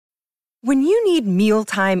When you need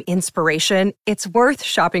mealtime inspiration, it's worth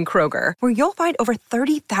shopping Kroger, where you'll find over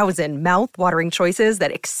 30,000 mouth-watering choices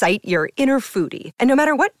that excite your inner foodie. And no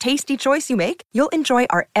matter what tasty choice you make, you'll enjoy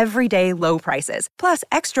our everyday low prices, plus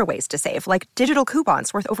extra ways to save, like digital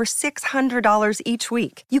coupons worth over $600 each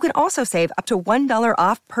week. You can also save up to $1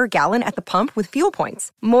 off per gallon at the pump with fuel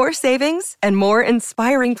points. More savings and more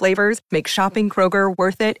inspiring flavors make shopping Kroger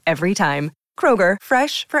worth it every time. Kroger,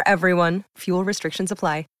 fresh for everyone. Fuel restrictions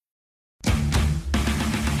apply.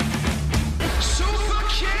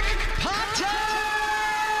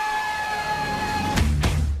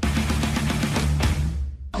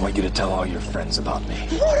 I want you to tell all your friends about me.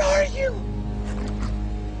 What are you?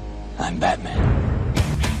 I'm Batman.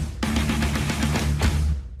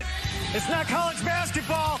 It's not college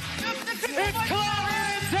basketball. It's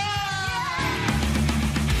Clarence time!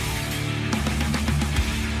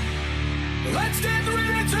 Let's get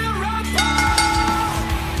ready to rumble!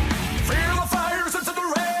 Feel the fires into the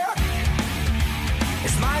rear.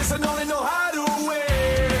 It's nice and only know how to wear.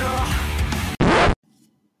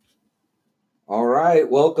 All right,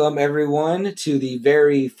 welcome everyone to the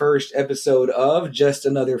very first episode of Just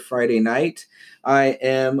Another Friday Night. I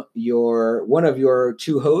am one of your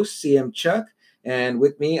two hosts, CM Chuck, and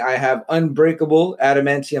with me I have Unbreakable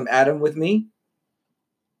Adamantium Adam with me.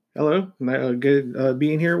 Hello, good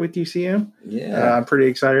being here with you, CM. Yeah, I'm pretty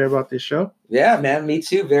excited about this show. Yeah, man, me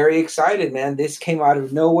too. Very excited, man. This came out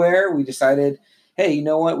of nowhere. We decided, hey, you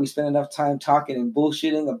know what? We spent enough time talking and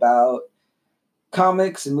bullshitting about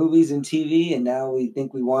comics and movies and TV, and now we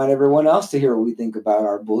think we want everyone else to hear what we think about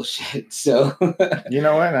our bullshit. So, you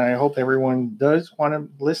know what? I hope everyone does want to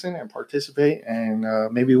listen and participate, and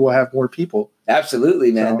maybe we'll have more people.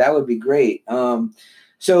 Absolutely, man. That would be great.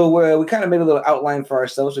 So we kind of made a little outline for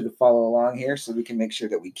ourselves so we can follow along here so we can make sure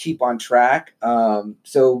that we keep on track.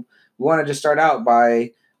 So we want to just start out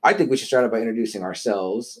by, I think we should start out by introducing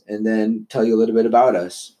ourselves and then tell you a little bit about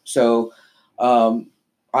us. So,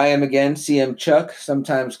 I am, again, CM Chuck,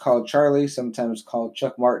 sometimes called Charlie, sometimes called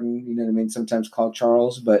Chuck Martin, you know what I mean, sometimes called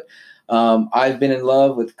Charles. But I've been in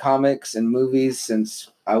love with comics and movies since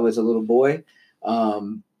I was a little boy.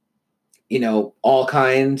 You know, all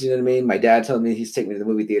kinds, you know what I mean? My dad told me he's taking me to the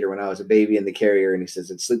movie theater when I was a baby in the carrier, and he says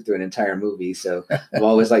I'd sleep through an entire movie. So I've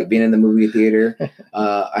always liked being in the movie theater.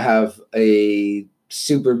 I have a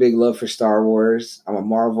super big love for Star Wars. I'm a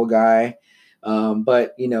Marvel guy.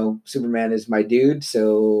 But you know, Superman is my dude,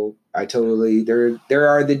 so I totally there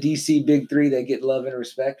are the DC big three that get love and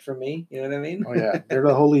respect from me. You know what I mean? Oh yeah, they're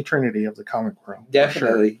the holy trinity of the comic world.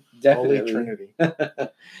 Definitely. Holy trinity.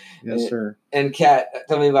 Yes, sir. And Kat,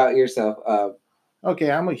 tell me about yourself.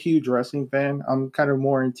 Okay, I'm a huge wrestling fan. I'm kind of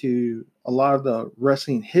more into a lot of the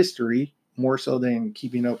wrestling history, more so than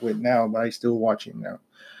keeping up with now, but I still watching now.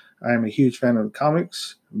 I am a huge fan of the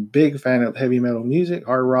comics, big fan of heavy metal music,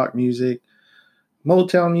 hard rock music,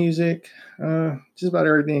 Motown music, just about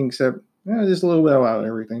everything except just a little bit about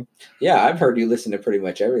everything. Yeah, I've heard you listen to pretty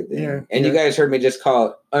much everything. Yeah, and you guys heard me just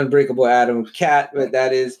call Unbreakable Adam Cat, but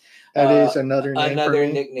that is another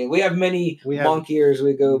name nickname. We have many monk ears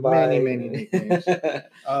we go by. Many nicknames.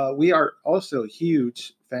 We are also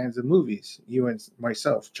huge fans of movies. You and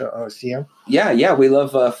myself, CM. Yeah, we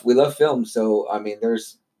love film. So I mean,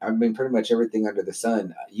 pretty much everything under the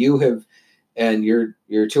sun. You have. And your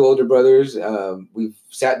two older brothers, we've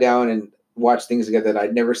sat down and watched things together that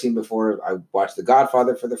I'd never seen before. I watched The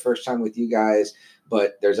Godfather for the first time with you guys,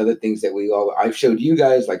 but there's other things that I've showed you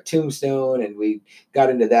guys, like Tombstone, and we got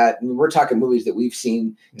into that. And we're talking movies that we've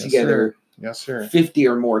seen together. Sir. Yes, sir. 50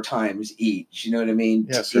 or more times each. You know what I mean?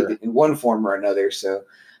 Yes, sir. In one form or another. So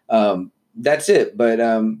that's it. But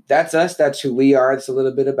that's us. That's who we are. It's a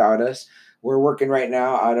little bit about us. We're working right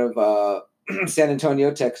now out of San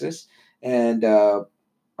Antonio, Texas. And I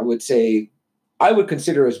would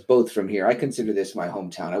consider us both from here. I consider this my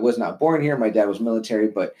hometown. I was not born here. My dad was military,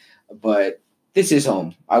 but this is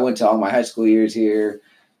home. I went to all my high school years here.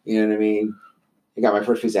 You know what I mean? I got my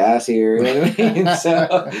first piece of ass here. You know what I mean?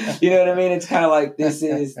 So, you know what I mean? It's kind of like this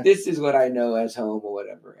is what I know as home or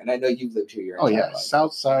whatever. And I know you've lived here your entire life.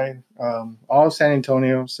 South Side, all San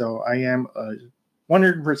Antonio. So I am a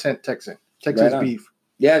 100% Texan. Texas beef.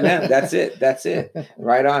 Yeah, man, that's it. That's it.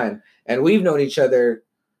 Right on. And we've known each other.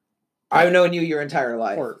 I've known you your entire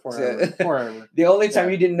life. Forever. The only time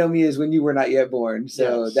you didn't know me is when you were not yet born.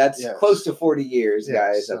 So that's close to 40 years,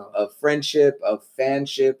 guys, of friendship, of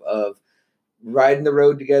fanship, of riding the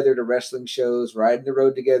road together to wrestling shows, riding the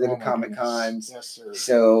road together to Comic Cons. Yes, sir.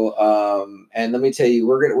 So, and let me tell you,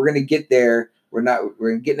 we're gonna get there.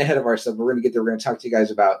 We're getting ahead of ourselves. We're gonna get there. We're gonna talk to you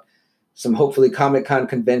guys about some hopefully Comic Con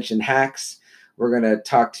convention hacks. We're gonna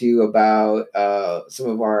talk to you about some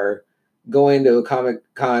of our going to a Comic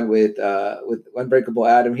Con with Unbreakable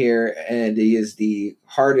Adam here, and he is the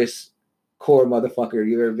hardest core motherfucker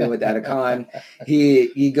you've ever been with at a con.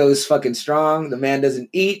 He goes fucking strong. The man doesn't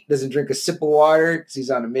eat, doesn't drink a sip of water because he's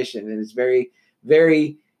on a mission, and it's very,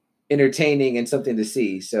 very entertaining and something to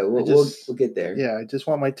see. So we'll get there. Yeah, I just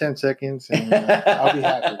want my 10 seconds, and I'll be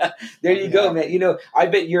happy. There you go, man. You know, I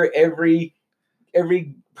bet you're every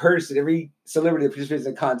person, every celebrity that participates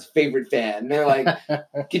in cons favorite fan. They're like,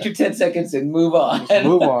 get your 10 seconds and move on. Just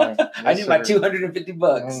move on. Yes, I need my $250.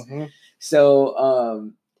 Mm-hmm.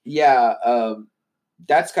 So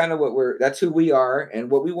that's kind of that's who we are. And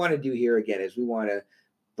what we want to do here again is we want to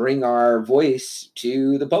bring our voice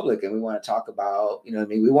to the public, and we want to talk about, you know what I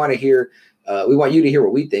mean? We want to hear, we want you to hear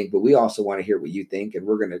what we think, but we also want to hear what you think. And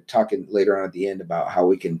we're going to talk later on at the end about how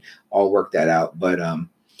we can all work that out. But,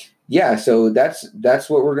 yeah, so that's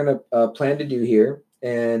what we're going to plan to do here.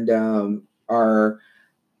 And our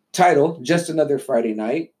title, Just Another Friday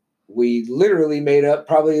Night, we literally made up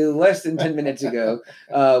probably less than 10 minutes ago.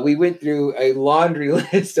 We went through a laundry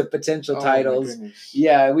list of potential titles.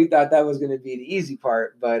 Yeah, we thought that was going to be the easy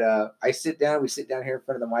part. But we sit down here in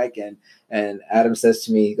front of the mic, and Adam says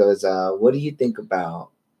to me, he goes, what do you think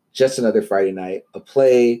about Just Another Friday Night, a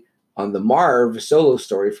play on the Marv solo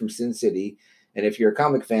story from Sin City? And if you're a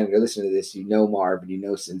comic fan and you're listening to this, you know Marv and you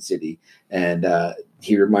know Sin City. And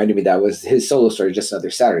he reminded me that was his solo story, Just Another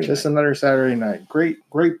Saturday Night. Just Another Saturday Night.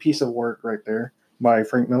 Great piece of work right there by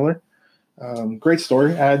Frank Miller. Great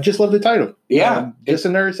story. I just love the title. Yeah. Just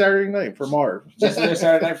Another Saturday Night for Marv. Just Another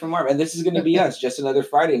Saturday Night for Marv. And this is going to be us, Just Another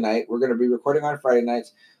Friday Night. We're going to be recording on Friday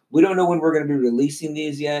nights. We don't know when we're going to be releasing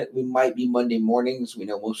these yet. We might be Monday mornings. We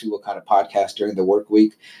know most people kind of podcast during the work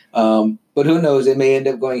week. But who knows? It may end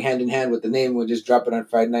up going hand in hand with the name. We'll just drop it on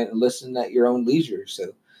Friday night and listen at your own leisure. So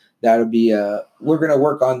that'll be, we're going to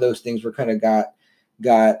work on those things. We're kind of got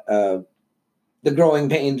the growing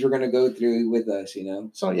pains we're going to go through with us, you know?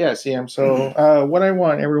 So, yeah, CM. So what I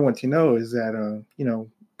want everyone to know is that, you know,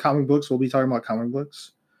 comic books, we'll be talking about comic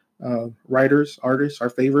books, writers, artists, our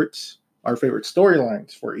favorite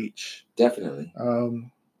storylines for each. Definitely.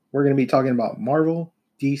 We're going to be talking about Marvel,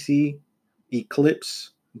 DC,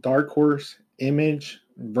 Eclipse, Dark Horse, Image,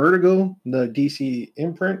 Vertigo, the DC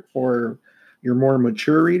imprint for your more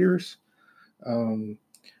mature readers.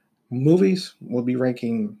 Movies, we'll be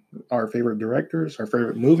ranking our favorite directors, our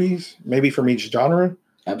favorite movies, maybe from each genre.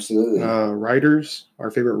 Absolutely. Writers,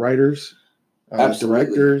 our favorite writers,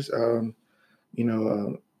 directors,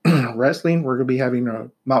 wrestling, we're going to be having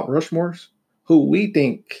Mount Rushmores, who we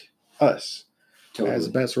think as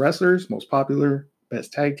best wrestlers, most popular,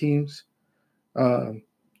 best tag teams,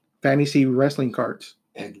 fantasy wrestling cards.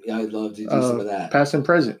 I'd love to do some of that. Past and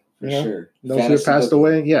present. For sure. Those who have passed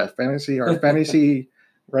away. Yeah, our fantasy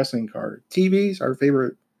wrestling card. TVs, our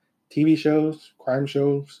favorite TV shows, crime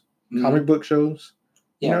shows, comic book shows.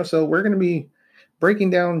 Yeah. You know, so we're going to be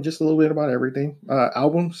breaking down just a little bit about everything.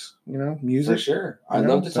 Albums, you know, music. For sure. I'd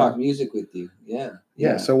love to talk music with you. Yeah.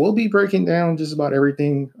 Yeah. So we'll be breaking down just about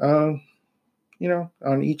everything, you know,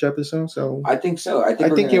 on each episode. So I think so. I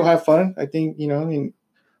think you'll have fun. I think, you know, and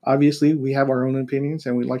obviously we have our own opinions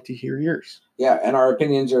and we'd like to hear yours. Yeah. And our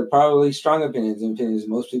opinions are probably strong opinions and opinions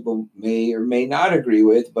most people may or may not agree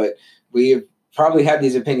with, but we have probably had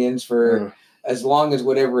these opinions for as long as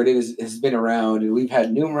whatever it is has been around, and we've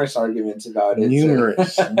had numerous arguments about it.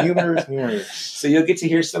 Numerous. So you'll get to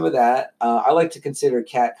hear some of that. I like to consider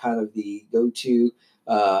Kat kind of the go-to,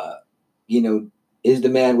 is the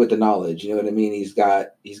man with the knowledge. You know what I mean? He's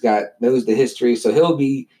knows the history. So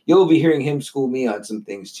you'll be hearing him school me on some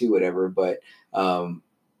things too, whatever. But,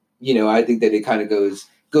 I think that it kind of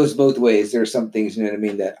goes both ways. There are some things, you know what I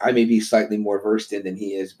mean, that I may be slightly more versed in than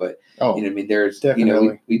he is, but you know what I mean, there's,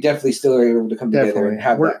 definitely. We definitely still are able to come together and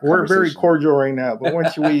have that We're very cordial right now, but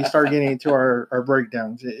once we start getting into our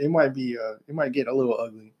breakdowns, it might get a little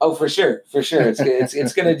ugly. Oh, for sure.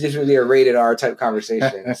 It's going to just be a rated R type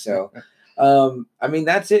conversation. So,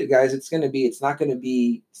 that's it, guys. It's not going to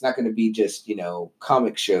be just,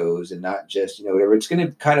 comic shows and not just, whatever. It's going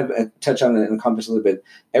to kind of touch on and encompass a little bit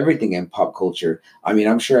everything in pop culture. I mean,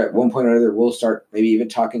 I'm sure at one point or another, we'll start maybe even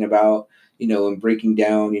talking about, and breaking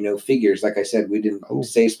down, figures. Like I said, we didn't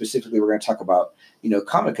say specifically we're going to talk about,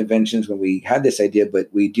 comic conventions when we had this idea, but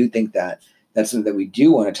we do think that that's something that we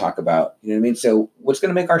do want to talk about. You know what I mean? So what's going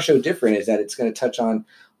to make our show different is that it's going to touch on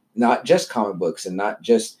not just comic books and not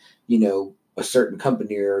just, a certain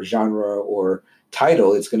company or genre or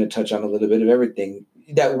title. It's going to touch on a little bit of everything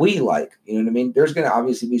that we like. You know what I mean? There's going to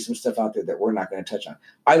obviously be some stuff out there that we're not going to touch on.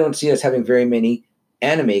 I don't see us having very many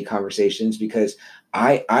anime conversations because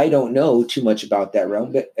I don't know too much about that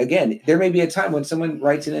realm. But again, there may be a time when someone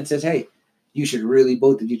writes in and says, hey, you should really,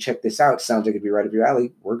 both of you, check this out. Sounds like it'd be right up your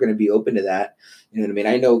alley. We're going to be open to that. You know what I mean?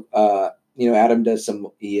 I know, Adam does some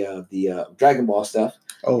the Dragon Ball stuff.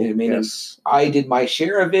 Oh, You know what I mean? yes. I did my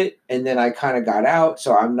share of it, and then I kind of got out,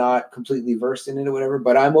 so I'm not completely versed in it or whatever.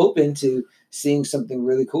 But I'm open to seeing something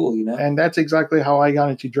really cool, you know. And that's exactly how I got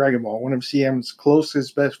into Dragon Ball. One of CM's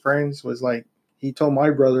closest best friends was like, he told my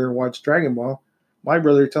brother to watch Dragon Ball. My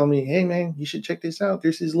brother told me, hey, man, you should check this out.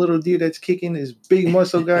 There's this little dude that's kicking this big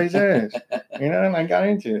muscle guy's ass. And I got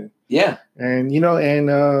into it. Yeah. And,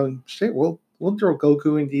 shit, we'll throw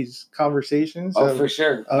Goku in these conversations. Oh, for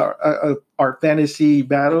sure. Our fantasy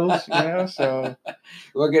battles, so.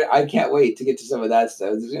 I can't wait to get to some of that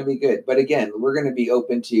stuff. It's going to be good. But again, we're going to be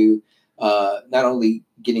open to not only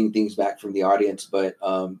getting things back from the audience, but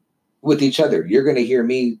with each other. You're going to hear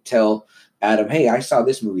me tell Adam, hey, I saw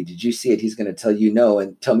this movie. Did you see it? He's going to tell you no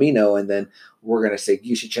and tell me no. And then we're going to say,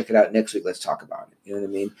 you should check it out next week. Let's talk about it. You know what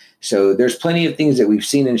I mean? So there's plenty of things that we've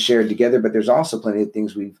seen and shared together, but there's also plenty of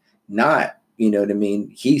things we've not, you know what I mean?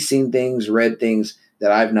 He's seen things, read things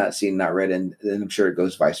that I've not seen, not read. And then I'm sure it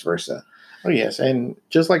goes vice versa. Oh, yes. And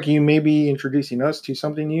just like you may be introducing us to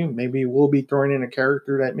something new, maybe we'll be throwing in a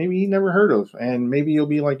character that maybe you never heard of. And maybe you'll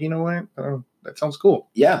be like, you know what? That sounds cool.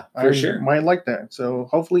 Yeah, for I sure. Might like that. So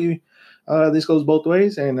hopefully this goes both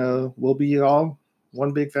ways, and we'll be all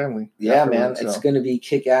one big family. Yeah, man. It's going to be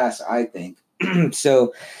kick-ass, I think.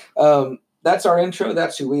 So that's our intro.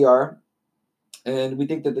 That's who we are. And we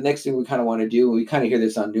think that the next thing we kind of want to do, we kind of hear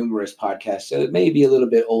this on numerous podcasts, so it may be a little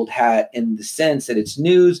bit old hat in the sense that it's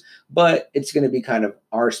news, but it's going to be kind of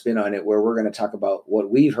our spin on it, where we're going to talk about what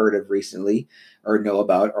we've heard of recently or know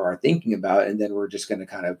about or are thinking about, and then we're just going to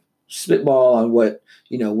kind of spitball on what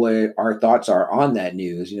our thoughts are on that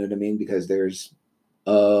news. You know what I mean? Because there's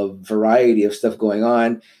a variety of stuff going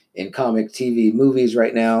on in comic, TV, movies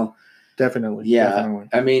right now. Definitely. Yeah. Definitely.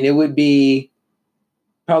 I mean, it would be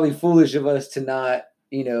probably foolish of us to not,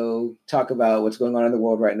 talk about what's going on in the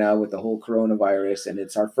world right now with the whole coronavirus. And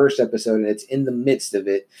it's our first episode and it's in the midst of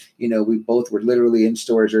it. We both were literally in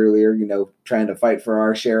stores earlier, trying to fight for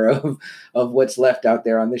our share of what's left out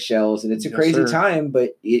there on the shelves. And it's a crazy time,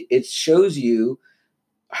 but it shows you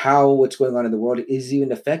how what's going on in the world is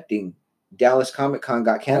even affecting. Dallas Comic Con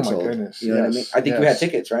got canceled. Oh my goodness. You know what I mean? I think you had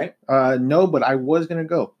tickets, right? No, but I was going to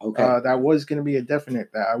go. Okay. That was going to be a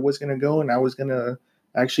definite that I was going to go, and I was going to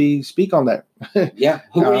actually speak on that. Yeah.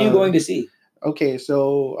 Who are you going to see? Okay,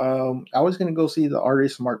 so I was going to go see the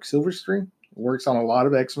artist Mark Silverstream. Works on a lot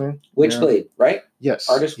of X-Men. Witchblade, right? Yes.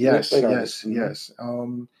 Artist. Yes. Witchblade Yes. artist.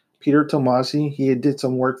 Mm-hmm. Yes. Peter Tomasi. He did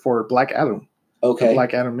some work for Black Adam. Okay. The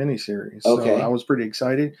Black Adam miniseries. Okay. So I was pretty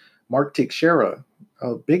excited. Mark Teixeira,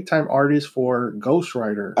 a big-time artist for Ghost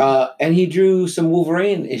Rider. And he drew some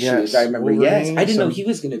Wolverine issues. Yes, I remember. Wolverine, I didn't know he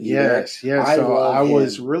was going to be there. Yes. So I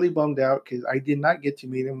was really bummed out because I did not get to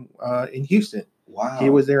meet him in Houston. Wow. He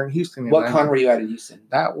was there in Houston. What con were you at in Houston?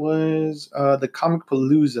 That was the Comic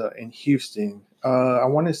Palooza in Houston. I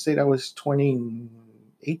want to say that was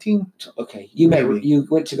 2018. Okay. You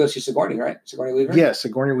went to go see Sigourney, right? Sigourney Weaver? Yes,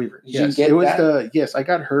 Sigourney Weaver. Did you get that? Yes, I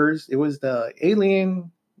got hers. It was the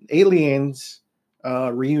Aliens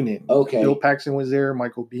reunion. Okay. Bill Paxton was there.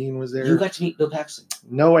 Michael Biehn was there. You got to meet Bill Paxton?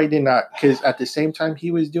 No, I did not, because at the same time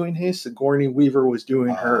he was doing his, Sigourney Weaver was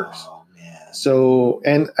doing hers. Oh, man. So,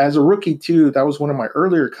 and as a rookie too, that was one of my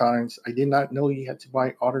earlier cons. I did not know you had to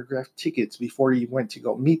buy autographed tickets before you went to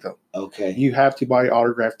go meet them. Okay. You have to buy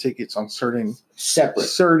autographed tickets on certain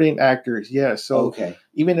actors. Yes. So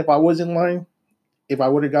even if I was in line, if I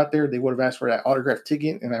would have got there, they would have asked for that autographed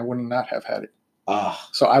ticket and I would not have had it.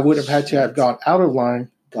 So I would have had to have gone out of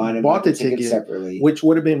line, bought the ticket separately, which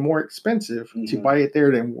would have been more expensive to buy it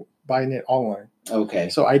there than buying it online. Okay.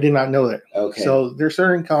 So I did not know that. Okay. So there's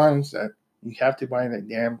certain cons that you have to buy that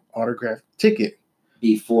damn autographed ticket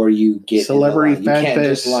before you get Celebrity Fan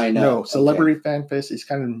Fest. Just line up. No, Celebrity Fan Fest is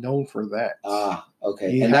kind of known for that.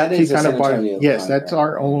 Okay. You and have that to is kind of buy. Antonio Yes, con, that's right?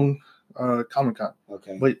 our own Comic Con.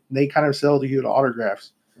 Okay. But they kind of sell to you the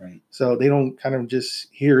autographs. Right. So they don't kind of just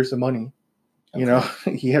here's the money. You know,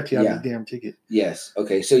 you have to have the damn ticket. Yes.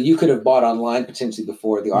 Okay. So you could have bought online potentially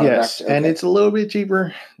before the autograph. Yes, and it's a little bit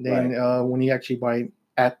cheaper than when you actually buy it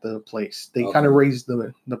at the place. They kind of raise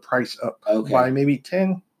the price up by maybe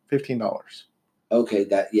 $10, $15. Okay.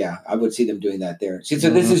 I would see them doing that there. See, so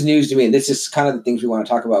this is news to me, and this is kind of the things we want to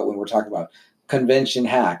talk about when we're talking about convention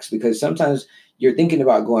hacks, because sometimes you're thinking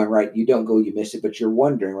about going, right, you don't go, you miss it, but you're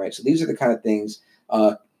wondering, right? So these are the kind of things.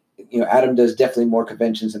 Adam does definitely more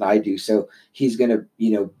conventions than I do, so he's going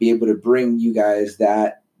to, be able to bring you guys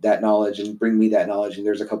that that knowledge and bring me that knowledge. And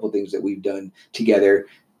there's a couple of things that we've done together,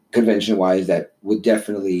 convention wise, that would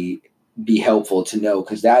definitely be helpful to know,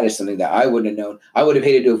 because that is something that I wouldn't have known. I would have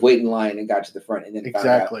hated to have waited in line and got to the front and then found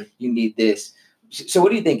out you need this. So what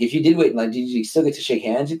do you think? If you did wait in line, did you still get to shake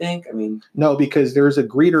hands, you think? I mean, no, because there's a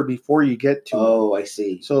greeter before you get to Oh, it. I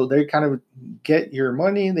see. So they kind of get your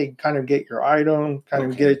money, they kind of get your item, kind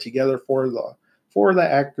of get it together for the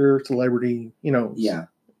actor, celebrity, Yeah.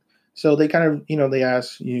 So they kind of, they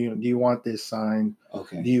ask you, do you want this signed?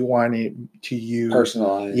 Okay. Do you want it to you?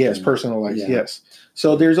 Personalized. Yes, personalized. Yeah. Yes.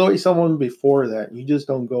 So there's always someone before that. You just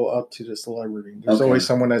don't go up to the celebrity. There's always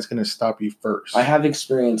someone that's going to stop you first. I have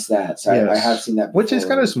experienced that. So I have seen that before. Which is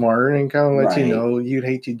kind of smart and kind of lets you know you'd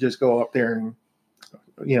hate to just go up there and,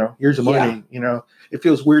 here's the money. It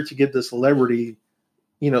feels weird to give the celebrity,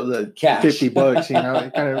 the cash.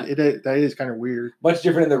 $50. That is kind of weird. Much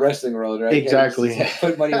different in the wrestling world, right? Exactly.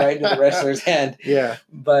 Put money right into the wrestler's hand. Yeah.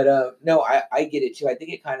 But no, I get it too. I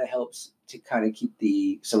think it kind of helps to kind of keep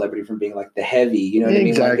the celebrity from being like the heavy, you know what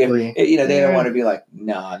exactly. I mean? Like if, they don't want to be like,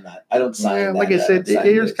 no, I'm not. I don't sign. Yeah, that, like I said, it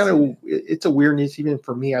is kind of, it's it's a weirdness even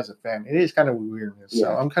for me as a fan. It is kind of weirdness. Yeah.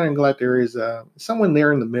 So I'm kind of glad there is someone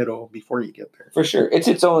there in the middle before you get there. for sure. It's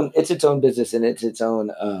its own business, and it's its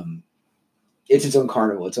own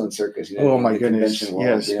carnival, its own circus. Oh my goodness! World,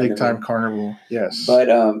 yes, big time mean? Carnival. Yes, but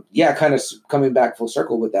kind of coming back full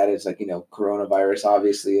circle with that is like coronavirus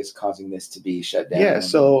obviously is causing this to be shut down. Yeah.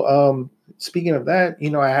 So speaking of that,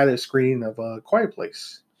 I had a screening of Quiet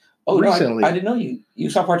Place. Oh, recently. No, I didn't know you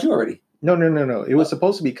saw part 2 already. No. It was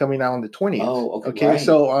supposed to be coming out on the 20th. Oh, okay. Okay.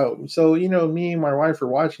 Right. So me and my wife were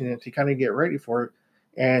watching it to kind of get ready for it,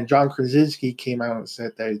 and John Krasinski came out and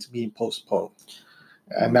said that it's being postponed.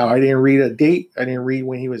 Now, I didn't read a date. I didn't read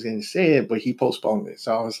when he was going to say it, but he postponed it.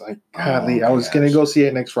 So I was like, golly, I was going to go see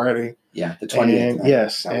it next Friday. Yeah, the 20th. And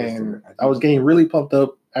yes, and I was getting really pumped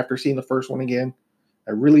up after seeing the first one again.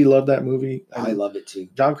 I really love that movie. I love it too.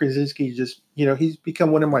 John Krasinski just, he's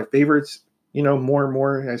become one of my favorites, more and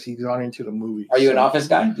more as he's gone into the movie. Are you an Office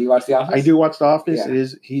guy? Do you watch The Office? I do watch The Office. Yeah.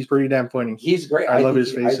 He's pretty damn funny. He's great. I love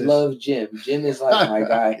his faces. I love Jim. Jim is like my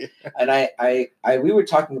guy. Yeah. And we were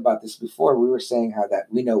talking about this before. We were saying how that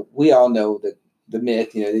we all know the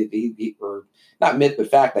myth, or not myth, but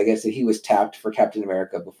fact, I guess, that he was tapped for Captain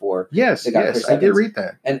America before. Yes, I did read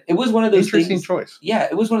that. And it was one of those interesting choice. Yeah,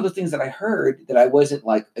 it was one of those things that I heard that I wasn't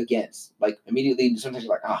like against. Like immediately, sometimes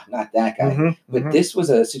you're like, not that guy. Mm-hmm, but this was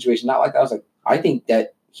a situation not like that. I was like, I think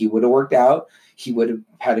that he would have worked out. He would have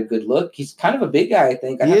had a good look. He's kind of a big guy, I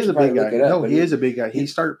think. He is a big guy. No, he is a big guy. He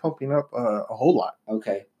started pumping up a whole lot.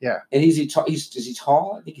 Okay. Yeah. And is he tall? Is he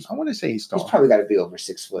tall? I think I want to say he's tall. He's probably got to be over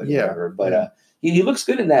 6 foot. Yeah. Or whatever. But he looks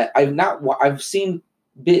good in that. I've seen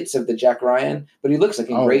bits of the Jack Ryan, but he looks like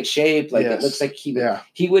in great shape. Like it looks like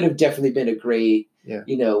he would have definitely been a great,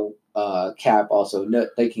 Cap. Also, not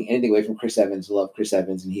taking anything away from Chris Evans. Love Chris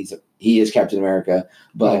Evans, and he is Captain America.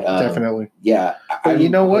 But definitely, yeah. But you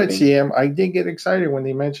know what, CM? I did get excited when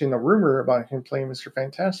they mentioned a rumor about him playing Mr.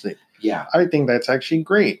 Fantastic. Yeah, I think that's actually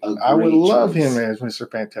great. I would love him as Mr.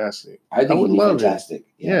 Fantastic. I would love fantastic.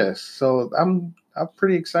 Yeah. Yes, so I'm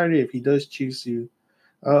pretty excited if he does choose to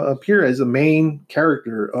appear as the main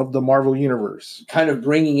character of the Marvel Universe. Kind of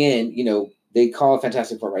bringing in, they call it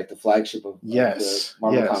Fantastic Four, right? The flagship of the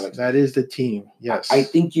Marvel Comics. That is the team. Yes. I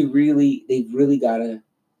think they've really got to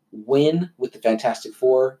win with the Fantastic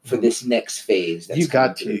Four for this next phase. You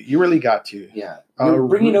got to. You really got to. Yeah.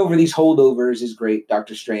 Bringing over these holdovers is great,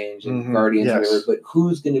 Doctor Strange and Guardians, whatever, but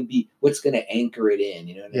what's going to anchor it in?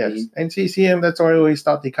 You know what I mean? And CCM, that's why I always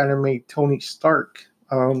thought they kind of made Tony Stark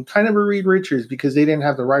kind of a Reed Richards because they didn't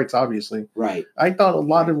have the rights, obviously. Right. I thought a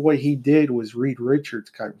lot of what he did was Reed Richards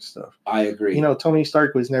kind of stuff. I agree. Tony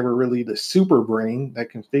Stark was never really the super brain that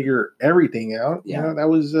can figure everything out. Yeah. That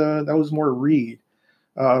was more Reed.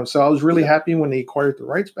 So I was really happy when they acquired the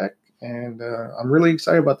rights back, and I'm really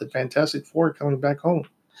excited about the Fantastic Four coming back home.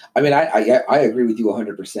 I mean, I agree with you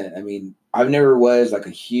 100%. I mean, I've never was like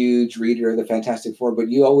a huge reader of the Fantastic Four, but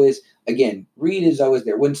you always, again, Reed is always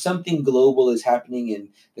there. When something global is happening in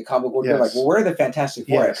the comic world, you're like, well, where are the Fantastic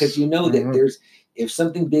Four? Because that if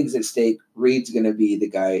something big's at stake, Reed's going to be the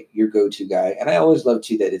guy, your go-to guy. And I always love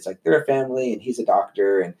too that it's like they're a family and he's a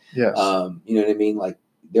doctor, and you know what I mean? Like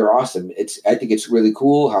they're awesome. I think it's really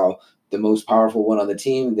cool how the most powerful one on the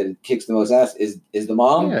team that kicks the most ass is the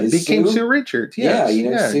mom. Yeah, it became Sue Richards. Yes.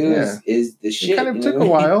 Yeah, Sue is the shit. It kind of took a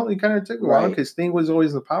while. It kind of took a while because Thing was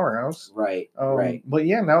always the powerhouse. Right. But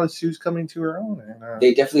yeah, now Sue's coming to her own. And,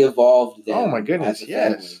 they definitely evolved. Oh my goodness!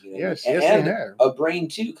 Yes, family, yes, and they have a brain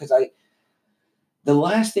too. Because the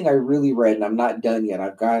last thing I really read, and I'm not done yet.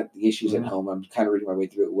 I've got the issues at home. I'm kind of reading my way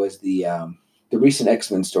through it. Was the the recent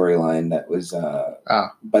X-Men storyline that was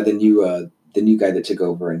by the new guy that took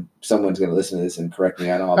over, and someone's going to listen to this and correct me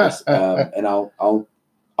on all this, and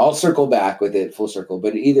I'll circle back with it full circle.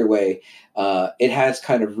 But either way, it has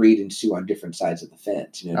kind of Reed and Sue on different sides of the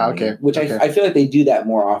fence. You know what I mean? Which I feel like they do that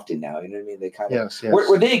more often now. You know what I mean? They kind of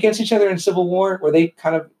were they against each other in Civil War? Were they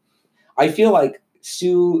kind of? I feel like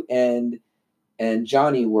Sue and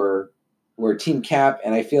Johnny were Team Cap,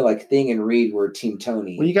 and I feel like Thing and Reed were Team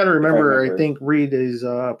Tony. Well, you got to remember, I think Reed is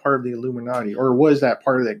part of the Illuminati, or was that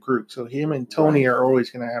part of that group. So him and Tony are always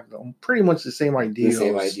going to have pretty much the same ideals. The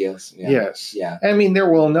same ideals. Yeah. Yes. Yeah. I mean, they're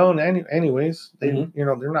well known anyways. They,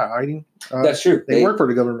 they're not hiding. That's true. They work for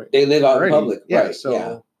the government. They live out in public. Yeah. Right.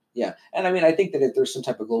 So yeah. And I mean, I think that if there's some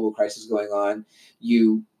type of global crisis going on,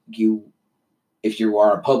 if you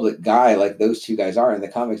are a public guy like those two guys are in the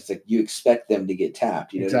comics, it's like you expect them to get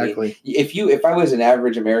tapped. You know exactly. What I mean? If I was an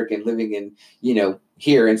average American living in,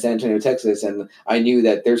 here in San Antonio, Texas, and I knew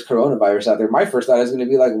that there's coronavirus out there, my first thought is going to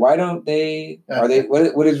be like, why don't they? Are they?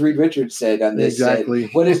 What has Reed Richards said on this? Exactly.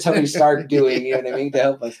 What is Tony Stark doing? You know what I mean, to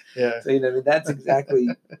help us? Yeah. So that's exactly.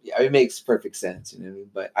 It makes perfect sense. You know what I mean?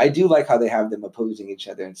 But I do like how they have them opposing each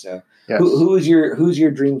other. And so, yes. who's your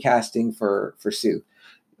dream casting for Sue?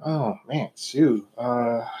 Oh man, Sue.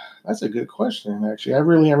 That's a good question. Actually, I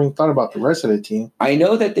really haven't thought about the rest of the team. I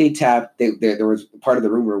know that they tapped. There was part of the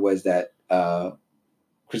rumor was that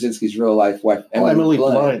Krasinski's real life wife, Emily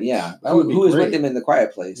Blunt. Yeah, that would be who was great. with him in The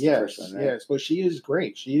Quiet Place. Yes, the first one, right? yes, but she is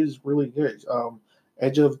great. She is really good.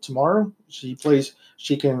 Edge of Tomorrow. She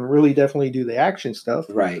can really definitely do the action stuff.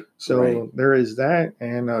 Right. So there is that.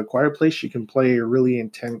 And Quiet Place, she can play a really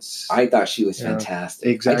intense. I thought she was fantastic.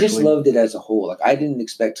 Exactly. I just loved it as a whole. Like I didn't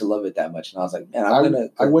expect to love it that much. And I was like, man,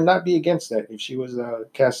 I would not be against that if she was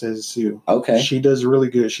cast as Sue. Okay. She does really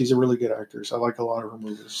good. She's a really good actress. I like a lot of her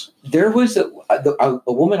movies. There was a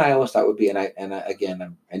woman I always thought would be, and I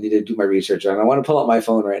need to do my research, and I want to pull up my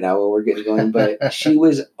phone right now while we're getting going, but she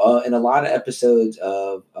was in a lot of episodes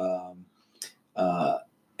of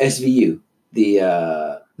SVU,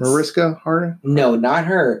 the Mariska Hargitay? No, not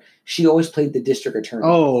her. She always played the district attorney.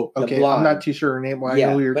 Oh, okay. I'm not too sure her name. Well, I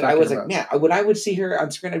know who you're talking about. I was like, man, when I would see her on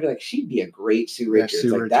screen, I'd be like, she'd be a great Sue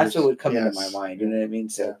Richards. That's what would come into my mind. You know what I mean?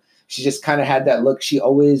 So she just kind of had that look. She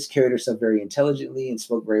always carried herself very intelligently and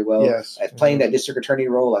spoke very well. Yes. Playing that district attorney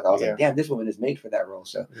role, like I was like, damn, this woman is made for that role.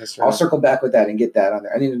 So I'll circle back with that and get that on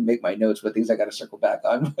there. I need to make my notes, but things I got to circle back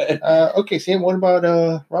on. Okay, Sam, what about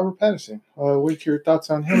Robert Pattinson? What's your thoughts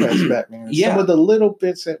on him as Batman? Yeah. Some of the little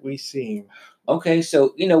bits that we've seen. Okay,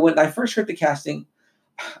 so, when I first heard the casting,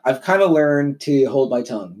 I've kind of learned to hold my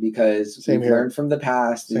tongue because we've learned from the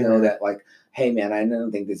past, that like, hey man, I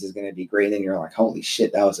don't think this is going to be great. And you're like, holy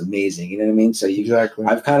shit, that was amazing. You know what I mean? So exactly.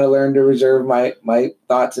 I've kind of learned to reserve my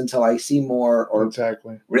thoughts until I see more or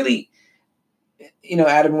really,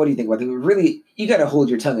 Adam, what do you think about it? Really, you got to hold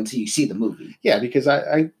your tongue until you see the movie. Yeah. Because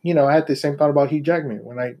I had the same thought about Hugh Jackman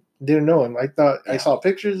when I didn't know him. I thought I saw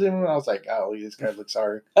pictures of him and I was like, oh, this guy looks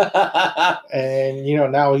sorry. And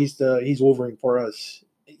now he's Wolverine for us.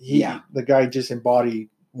 The guy just embodied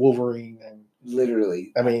Wolverine and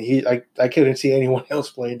literally. I mean, I couldn't see anyone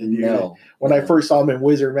else playing the dude. When I first saw him in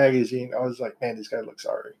Wizard magazine, I was like, man, this guy looks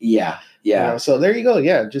sorry. Yeah. Yeah. So there you go.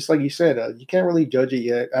 Yeah. Just like you said, you can't really judge it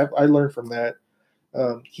yet. I learned from that.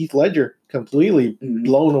 Heath Ledger completely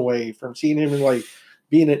blown away from seeing him in like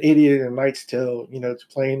being an idiot in Knight's Tale, to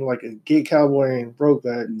playing like a gay cowboy in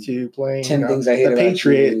Brokeback to playing 10 Things I Hate the About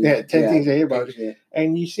Patriot. You. Yeah, 10 Things I Hate About You.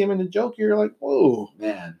 And you see him in the Joker, you're like, whoa.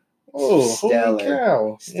 Man. Oh, stellar. Holy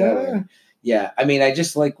cow. Stellar. Yeah. I mean, I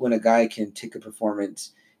just like when a guy can take a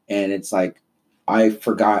performance and it's like, I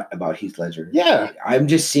forgot about Heath Ledger. Yeah. Like, I'm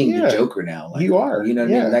just seeing the Joker now. Like, you are. You know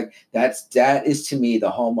what I mean? Like that is to me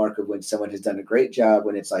the hallmark of when someone has done a great job,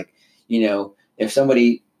 when it's like, if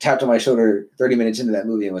somebody tapped on my shoulder 30 minutes into that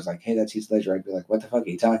movie and was like, hey, that's Heath Ledger, I'd be like, what the fuck are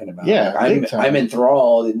you talking about? Yeah. Like, I'm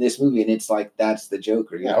enthralled in this movie and it's like, that's the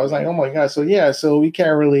Joker. Yeah. I was like, oh my God. So we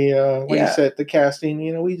can't really, when you said the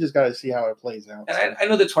casting, we just got to see how it plays out. And I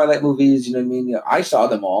know the Twilight movies, you know what I mean? I saw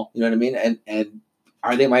them all, you know what I mean? And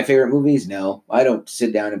are they my favorite movies? No, I don't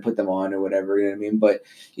sit down and put them on or whatever, you know what I mean? But,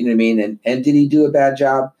 you know what I mean? And did he do a bad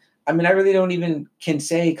job? I mean, I really don't even can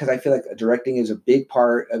say, because I feel like directing is a big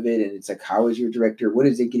part of it. And it's like, how is your director? What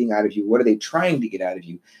is it getting out of you? What are they trying to get out of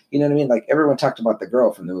you? You know what I mean? Like everyone talked about the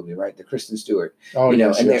girl from the movie, right? The Kristen Stewart. Oh,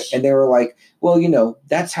 and they were like, well,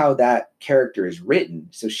 that's how that character is written.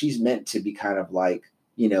 So she's meant to be kind of like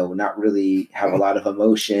not really have a lot of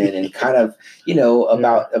emotion and kind of,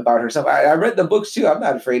 about herself. I read the books too. I'm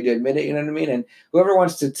not afraid to admit it. You know what I mean? And whoever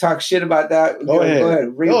wants to talk shit about that, go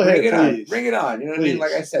ahead. Bring it on. Bring it on. You know what I mean?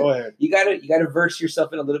 Like I said, you gotta verse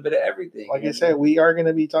yourself in a little bit of everything. Like I said, we are going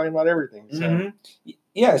to be talking about everything. So. Mm-hmm.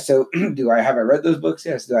 Yeah. So have I read those books?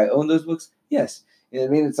 Yes. Do I own those books? Yes. You know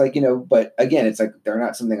what I mean? It's like, but again, it's like they're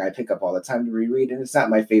not something I pick up all the time to reread, and it's not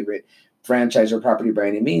my favorite franchise or property by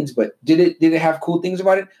any means. But did it have cool things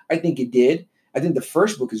about it? I think it did. I think the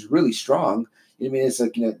first book is really strong. You know what I mean? It's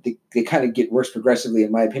like, they kind of get worse progressively,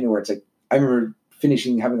 in my opinion, where it's like, I remember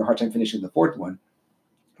having a hard time finishing the fourth one.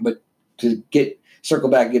 But to get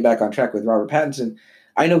back on track with Robert Pattinson,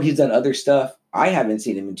 I know he's done other stuff. I haven't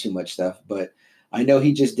seen him in too much stuff, but I know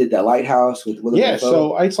he just did that Lighthouse with Willem Dafoe.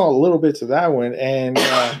 So I saw a little bits of that one, and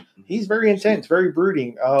he's very intense, very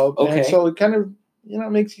brooding. Okay. And so it kind of,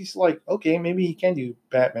 makes you like, okay, maybe he can do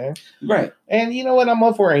Batman. Right. And you know what? I'm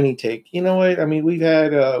up for any take. You know what? I mean, we've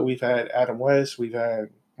had Adam West, we've had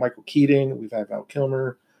Michael Keaton, we've had Val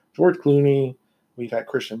Kilmer, George Clooney, we've had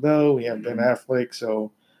Christian Bale, we have Ben Affleck.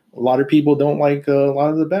 So a lot of people don't like a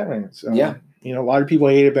lot of the Batman. So yeah. A lot of people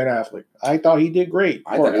hated Ben Affleck. I thought he did great.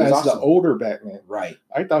 I thought he was awesome. The older Batman. Right.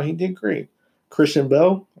 I thought he did great. Christian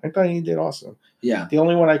Bale, I thought he did awesome. Yeah. The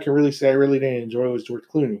only one I can really say I really didn't enjoy was George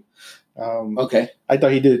Clooney. Okay. I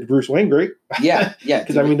thought he did Bruce Wayne great. Yeah.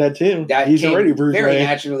 Because that's him. He's already Bruce very Wayne.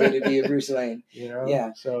 Naturally to be a Bruce Wayne.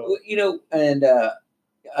 Yeah. So and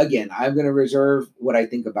again, I'm going to reserve what I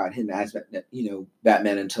think about him as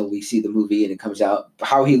Batman until we see the movie and it comes out.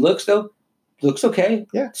 How he looks though. Looks okay.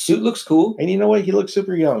 Yeah. Suit looks cool. And you know what? He looks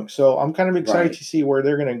super young. So I'm kind of excited to see where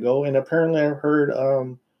they're going to go. And apparently I've heard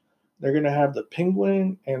they're going to have the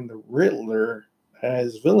Penguin and the Riddler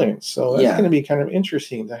as villains. So that's going to be kind of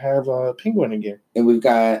interesting to have Penguin again. And we've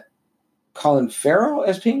got Colin Farrell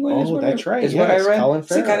as Penguin. Oh, that's right. Is what I read. Colin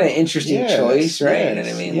Farrell. It's a kind of interesting choice, right? Yes, you know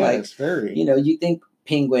what I mean? Yes, very. You think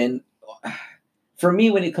Penguin, for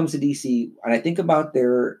me, when it comes to DC, when I think about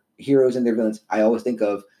their heroes and their villains, I always think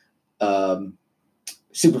of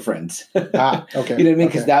Super Friends. Okay. You know what I mean?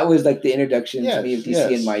 Because that was like the introduction to me of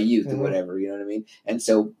DC in my youth and whatever, you know what I mean? And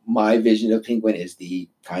so my vision of Penguin is the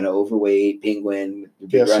kind of overweight penguin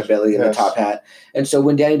with the big red belly and the top hat. And so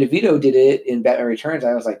when Danny DeVito did it in Batman Returns,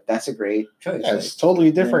 I was like, that's a great choice. Yeah, it's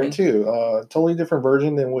totally different too. Totally different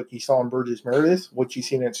version than what you saw in Burgess Meredith, what you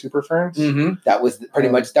seen in Super Friends. Mm-hmm. That was pretty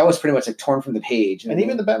much like torn from the page. And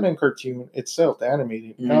even the Batman cartoon itself, the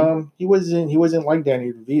animated, he wasn't like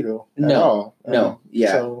Danny DeVito at all.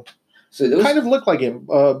 So it kind of looked like him,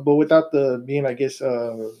 but without the being, I guess,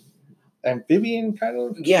 amphibian kind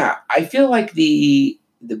of. Yeah, I feel like the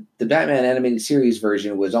Batman animated series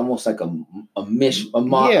version was almost like a mashup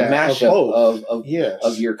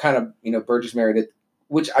of your kind of Burgess Meredith,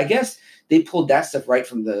 which I guess they pulled that stuff right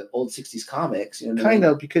from the old 60s comics. Kind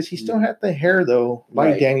of, because he still had the hair though,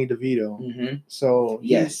 like Danny DeVito. Mm-hmm. So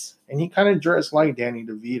and he kind of dressed like Danny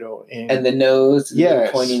DeVito, and the nose, the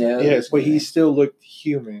pointy nose, but he still looked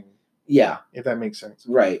human. Yeah, if that makes sense.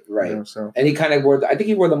 Right. So, and he kind of wore. I think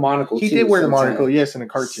he wore the monocle. He did wear the monocle, yes, in the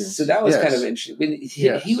cartoon. So that was kind of interesting.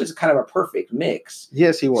 He was kind of a perfect mix.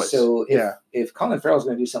 Yes, he was. So if Colin Farrell's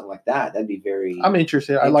going to do something like that, that'd be very. I'm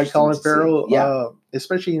interested. I like Colin Farrell. Yeah.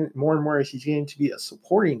 Especially more and more as he's getting to be a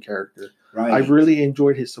supporting character. Right. I've really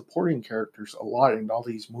enjoyed his supporting characters a lot in all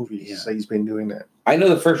these movies that he's been doing that. I know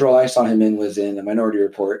the first role I saw him in was in A Minority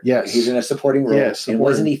Report. Yes. He's in a supporting role. Yes. And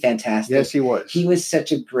wasn't he fantastic? Yes, he was. He was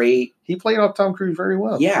such a great... He played off Tom Cruise very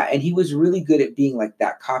well. Yeah, and he was really good at being like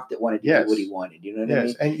that cop that wanted to do what he wanted. You know what I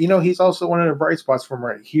mean? And, he's also one of the bright spots from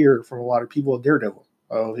right here from a lot of people at Daredevil,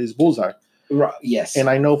 his Bullseye. Right. Yes. And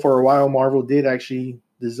I know for a while Marvel did actually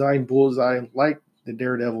design Bullseye like the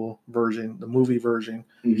Daredevil version, the movie version.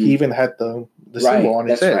 Mm-hmm. He even had the symbol on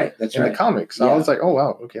his head in the comics. So I was like, oh,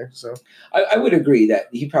 wow, okay. So I would agree that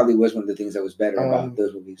he probably was one of the things that was better about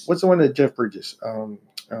those movies. What's the one that Jeff Bridges,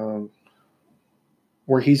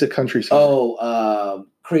 where he's a country singer? Oh,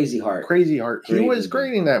 Crazy Heart. Crazy Heart. He was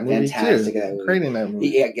great in that movie, fantastic too. Great in that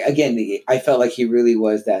movie. Again, I felt like he really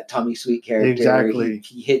was that Tommy Sweet character. Exactly.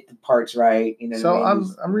 He hit the parts right. So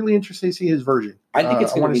I'm really interested to see his version. I think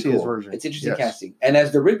it's going to be cool. His version. It's interesting casting. And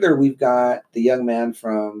as the Riddler, we've got the young man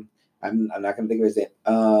from I'm not going to think of his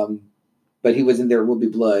name, but he was in There Will Be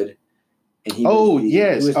Blood. And he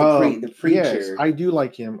was the preacher. Yes, I do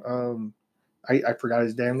like him. I forgot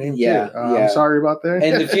his damn name. Yeah, too. I'm sorry about that.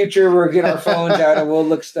 In the future, we'll get our phones out and we'll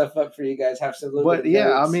look stuff up for you guys. Have some little. But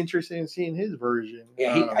I'm interested in seeing his version.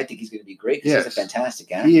 Yeah, I think he's going to be great because he's a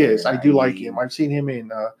fantastic actor. He is. I do like him. I've seen him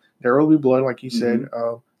in There Will Be Blood, like you said.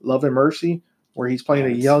 Love and Mercy. where he's playing a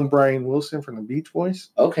Nice. young Brian Wilson from the Beach Boys.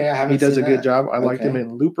 Okay, I haven't. He does a seen good that. job. I liked him Okay.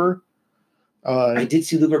 in Looper. I did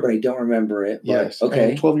see Looper, but I don't remember it. But, Yes. Okay.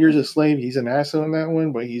 And 12 Years a Slave. He's an asshole in that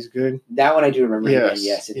one, but he's good. That one I do remember. Him in, Yes,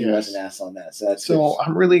 yes, and he was yes. an asshole on that. So that's So good.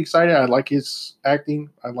 I'm really excited. I like his acting.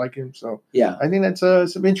 I like him. So Yeah. I think that's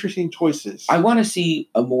some interesting choices. I want to see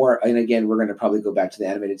a more, and again, we're going to probably go back to the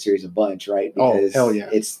animated series a bunch, right? Oh, Because hell yeah.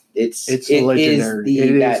 it's legendary. It is It the is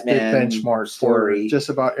the Batman benchmark story. for just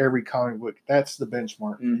about every comic book. That's the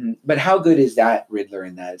benchmark. Mhm. But how good is that Riddler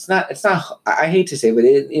in that? It's not. I hate to say, but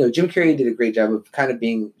Jim Carrey did a great job of kind of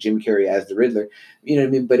being Jim Carrey as the Riddler. You know what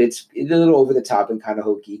I mean? But it's a little over the top and kind of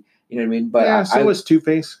hokey. You know what I mean? But yeah, so was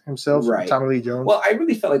Two-Face himself, Right. Tommy Lee Jones. well, I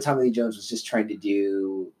really felt like Tommy Lee Jones was just trying to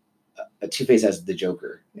do a Two-Face as the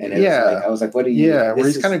Joker, and Yeah. I was like, what are you? yeah, where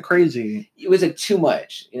this he's kind of crazy. It was like too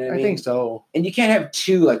much. You know what I I mean? think so. And you can't have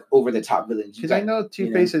two like over the top villains. You Because I got- know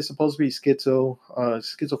Two-Face is supposed to be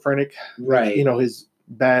schizophrenic. right, You know, his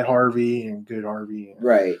bad Harvey and good Harvey.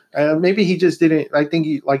 right, Maybe he just didn't. I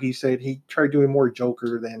think, like you said, he tried doing more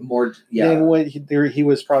Joker than more, yeah. than what he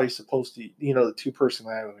was probably supposed to. You know, the two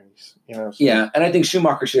personalities. You know, so- Yeah, and I think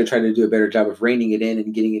Schumacher should have tried to do a better job of reining it in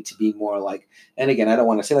and getting it to be more like. And again, I don't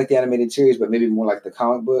want to say like the animated series, but maybe more like the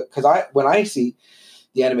comic book. Because when I see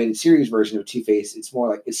the animated series version of Two-Face, it's more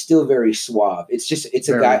like it's still very suave. It's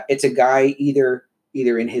a Very. guy. It's a guy either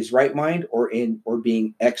in his right mind or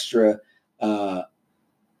being extra.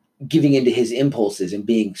 Giving into his impulses and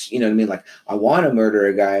being, you know what I mean? Like, I want to murder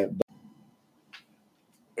a guy, but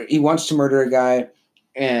he wants to murder a guy,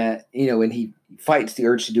 and when he fights the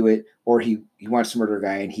urge to do it, or he wants to murder a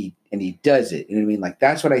guy and he does it. You know what I mean? Like,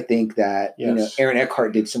 that's what I think that Yes. Aaron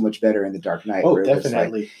Eckhart did so much better in The Dark Knight. Oh, where it was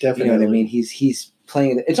definitely, like, definitely. you know what I mean? He's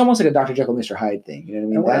playing it. It's almost like a Dr. Jekyll, Mr. Hyde thing. You know what I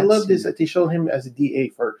mean? And what I That's- loved is that they showed him as a DA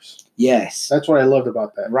first. yes. That's what I loved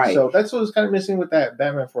about that. Right. So that's what was kind of missing with that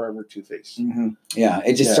Batman Forever Two-Face. Mhm. Yeah,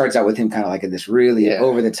 it just Yeah. starts out with him kind of like in this really Yeah.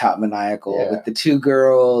 over the top maniacal Yeah. with the two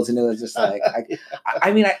girls, and it was just like,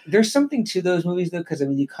 I mean, there's something to those movies though, because I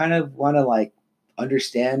mean, you kind of want to like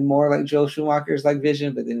understand more like Joel Schumacher's like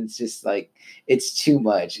vision, but then it's just like it's too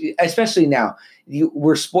much, especially now.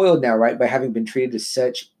 We're spoiled now, right, by having been treated to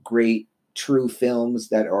such great true films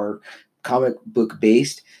that are comic book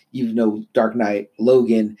based. Dark Knight,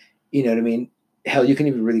 Logan. You know what I mean? Hell, you can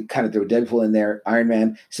even really kind of throw Deadpool in there, Iron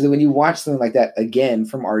Man. So that when you watch something like that again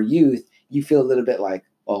from our youth, you feel a little bit like,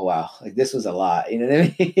 oh wow, like this was a lot. You know what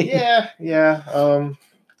I mean? Yeah.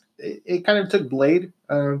 It kind of took Blade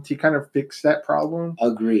to kind of fix that problem.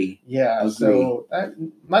 Agree. Yeah. Agree. So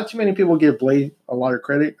not too many people give Blade a lot of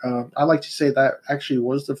credit. I like to say that actually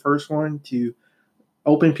was the first one to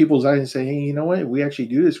open people's eyes and say, hey, you know what? We actually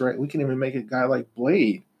do this right. We can even make a guy like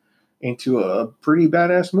Blade into a pretty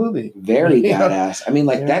badass movie. Very Yeah. badass. I mean,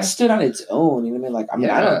 like Yeah. that stood on its own. You know what I mean? Like, I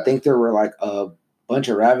Yeah. don't think there were like a bunch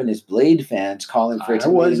of ravenous Blade fans calling for it I to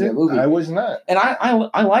be a wasn't. movie. I was not. And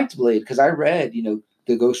I liked Blade because I read,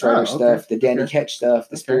 the Ghost Rider Oh, okay. stuff, the Danny Okay. Ketch stuff,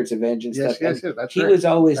 the Okay. Spirits of Vengeance Yes, stuff. yes, and yes. That's he right. was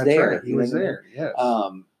always That's there. right. He you know was what I mean?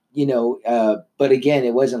 there. Yes. But again,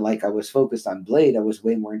 it wasn't like I was focused on Blade. I was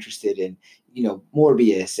way more interested in,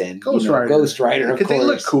 Morbius and Ghost Rider. Ghost Rider, of Because course. they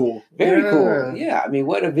look cool. Very Yeah. cool. Yeah, I mean,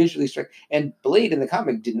 what a visually striking. And Blade in the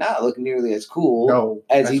comic did not look nearly as cool No.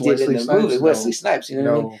 as he that's did in Wesley the Snipes, movie. no. Wesley Snipes, you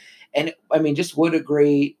know what I mean? No. And I mean, just what a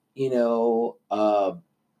great,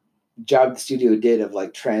 job the studio did of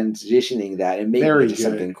like transitioning that and making Very it to good.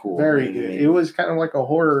 something cool. Very you know what I good. mean? It was kind of like a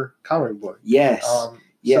horror comic book. Yes. So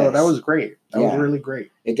Yes. that was great. That was Yeah. really great.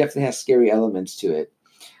 It definitely has scary elements to it.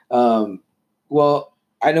 Well,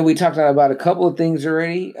 I know we talked about a couple of things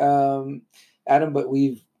already, Adam, but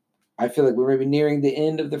I feel like we're maybe nearing the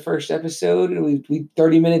end of the first episode, and we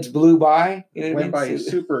 30 minutes blew by. You know what I Went by mean? So-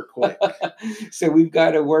 super quick. so we've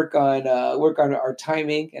got to work on our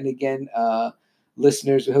timing. And again,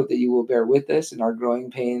 listeners, we hope that you will bear with us in our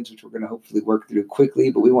growing pains, which we're going to hopefully work through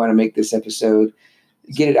quickly. But we want to make this episode,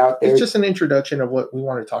 get it out there. It's just an introduction of what we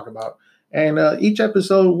want to talk about. And each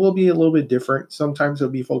episode will be a little bit different. Sometimes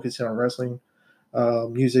it'll be focusing on wrestling,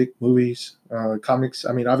 music, movies, comics.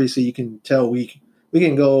 I mean, obviously you can tell we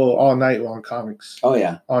can go all night on comics. Oh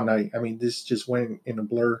yeah, All night. I mean, this just went in a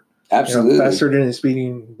blur. absolutely. Faster than a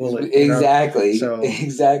speeding bullet. Exactly. So,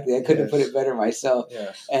 exactly. I couldn't yes. put it better myself.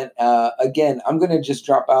 Yes. And again, I'm going to just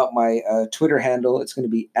drop out my Twitter handle. It's going to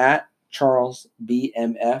be at Charles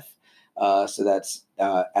BMF. So that's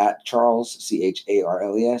at Charles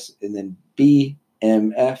CHARLES, and then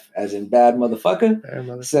BMF as in bad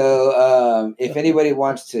motherfucker. So if anybody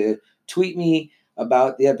wants to tweet me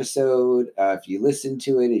about the episode, if you listened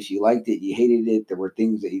to it, if you liked it, you hated it, there were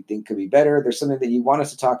things that you think could be better, there's something that you want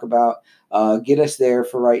us to talk about, get us there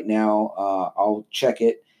for right now. I'll check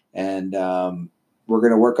it And we're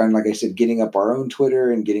going to work on, like I said, getting up our own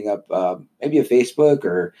Twitter and getting up maybe a Facebook,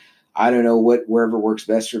 or I don't know, wherever works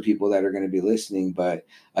best for people that are going to be listening. But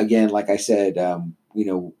again, like I said,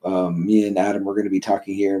 me and Adam, we're going to be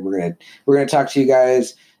talking here, and we're going to talk to you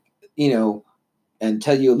guys, and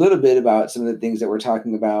tell you a little bit about some of the things that we're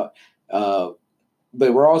talking about.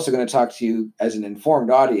 But we're also going to talk to you as an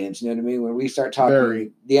informed audience. You know what I mean? When we start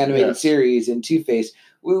talking the animated series and Two-Face,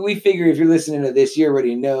 we figure if you're listening to this, you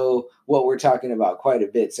already know what we're talking about quite a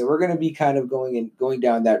bit. So we're going to be kind of going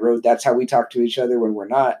down that road. That's how we talk to each other when we're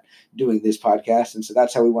not doing this podcast. And so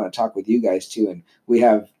that's how we want to talk with you guys too. And we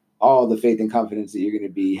have all the faith and confidence that you're going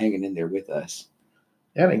to be hanging in there with us.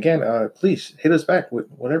 And again, please hit us back with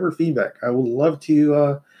whatever feedback. I would love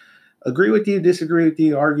to agree with you, disagree with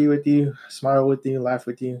you, argue with you, smile with you, laugh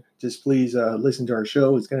with you. Just please listen to our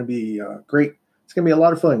show. It's going to be great. It's going to be a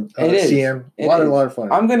lot of fun. It is. CM. A lot of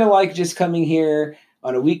fun. I'm going to like just coming here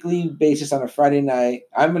on a weekly basis on a Friday night.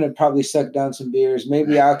 I'm going to probably suck down some beers.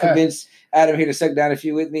 Maybe I'll convince Adam here to suck down a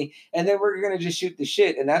few with me. And then we're going to just shoot the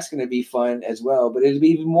shit. And that's going to be fun as well. But it'll be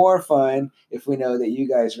even more fun if we know that you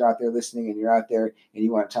guys are out there listening, and you're out there and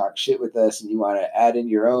you want to talk shit with us, and you want to add in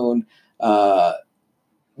your own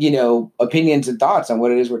opinions and thoughts on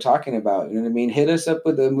what it is we're talking about. You know what I mean? Hit us up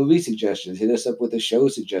with the movie suggestions. Hit us up with a show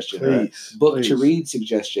suggestion, please, or a book to read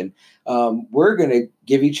suggestion. We're going to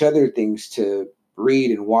give each other things to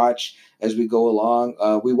read and watch as we go along.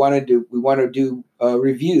 We want to do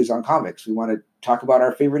reviews on comics. We want to talk about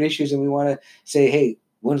our favorite issues, and we want to say, hey,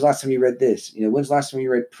 when's the last time you read this? When's the last time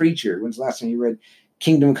you read Preacher? When's the last time you read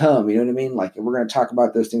Kingdom Come? You know what I mean? Like, and we're going to talk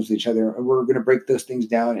about those things with each other, and we're going to break those things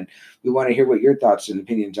down, and we want to hear what your thoughts and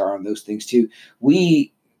opinions are on those things too.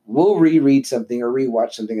 We'll reread something or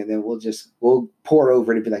rewatch something, and then we'll pour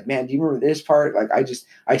over it and be like, man, do you remember this part? Like,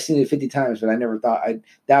 I seen it 50 times, but I never thought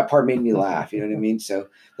that part made me laugh. You know what I mean? So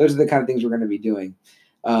those are the kind of things we're going to be doing.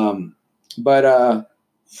 But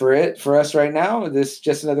for us right now, this is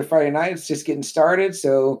just another Friday night. It's just getting started.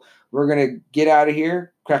 So we're going to get out of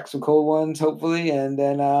here, crack some cold ones, hopefully, and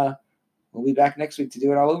then we'll be back next week to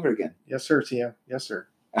do it all over again. Yes, sir, TM. Yes, sir.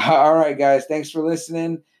 All right, guys. Thanks for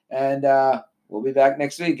listening, and we'll be back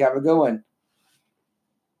next week. Have a good one.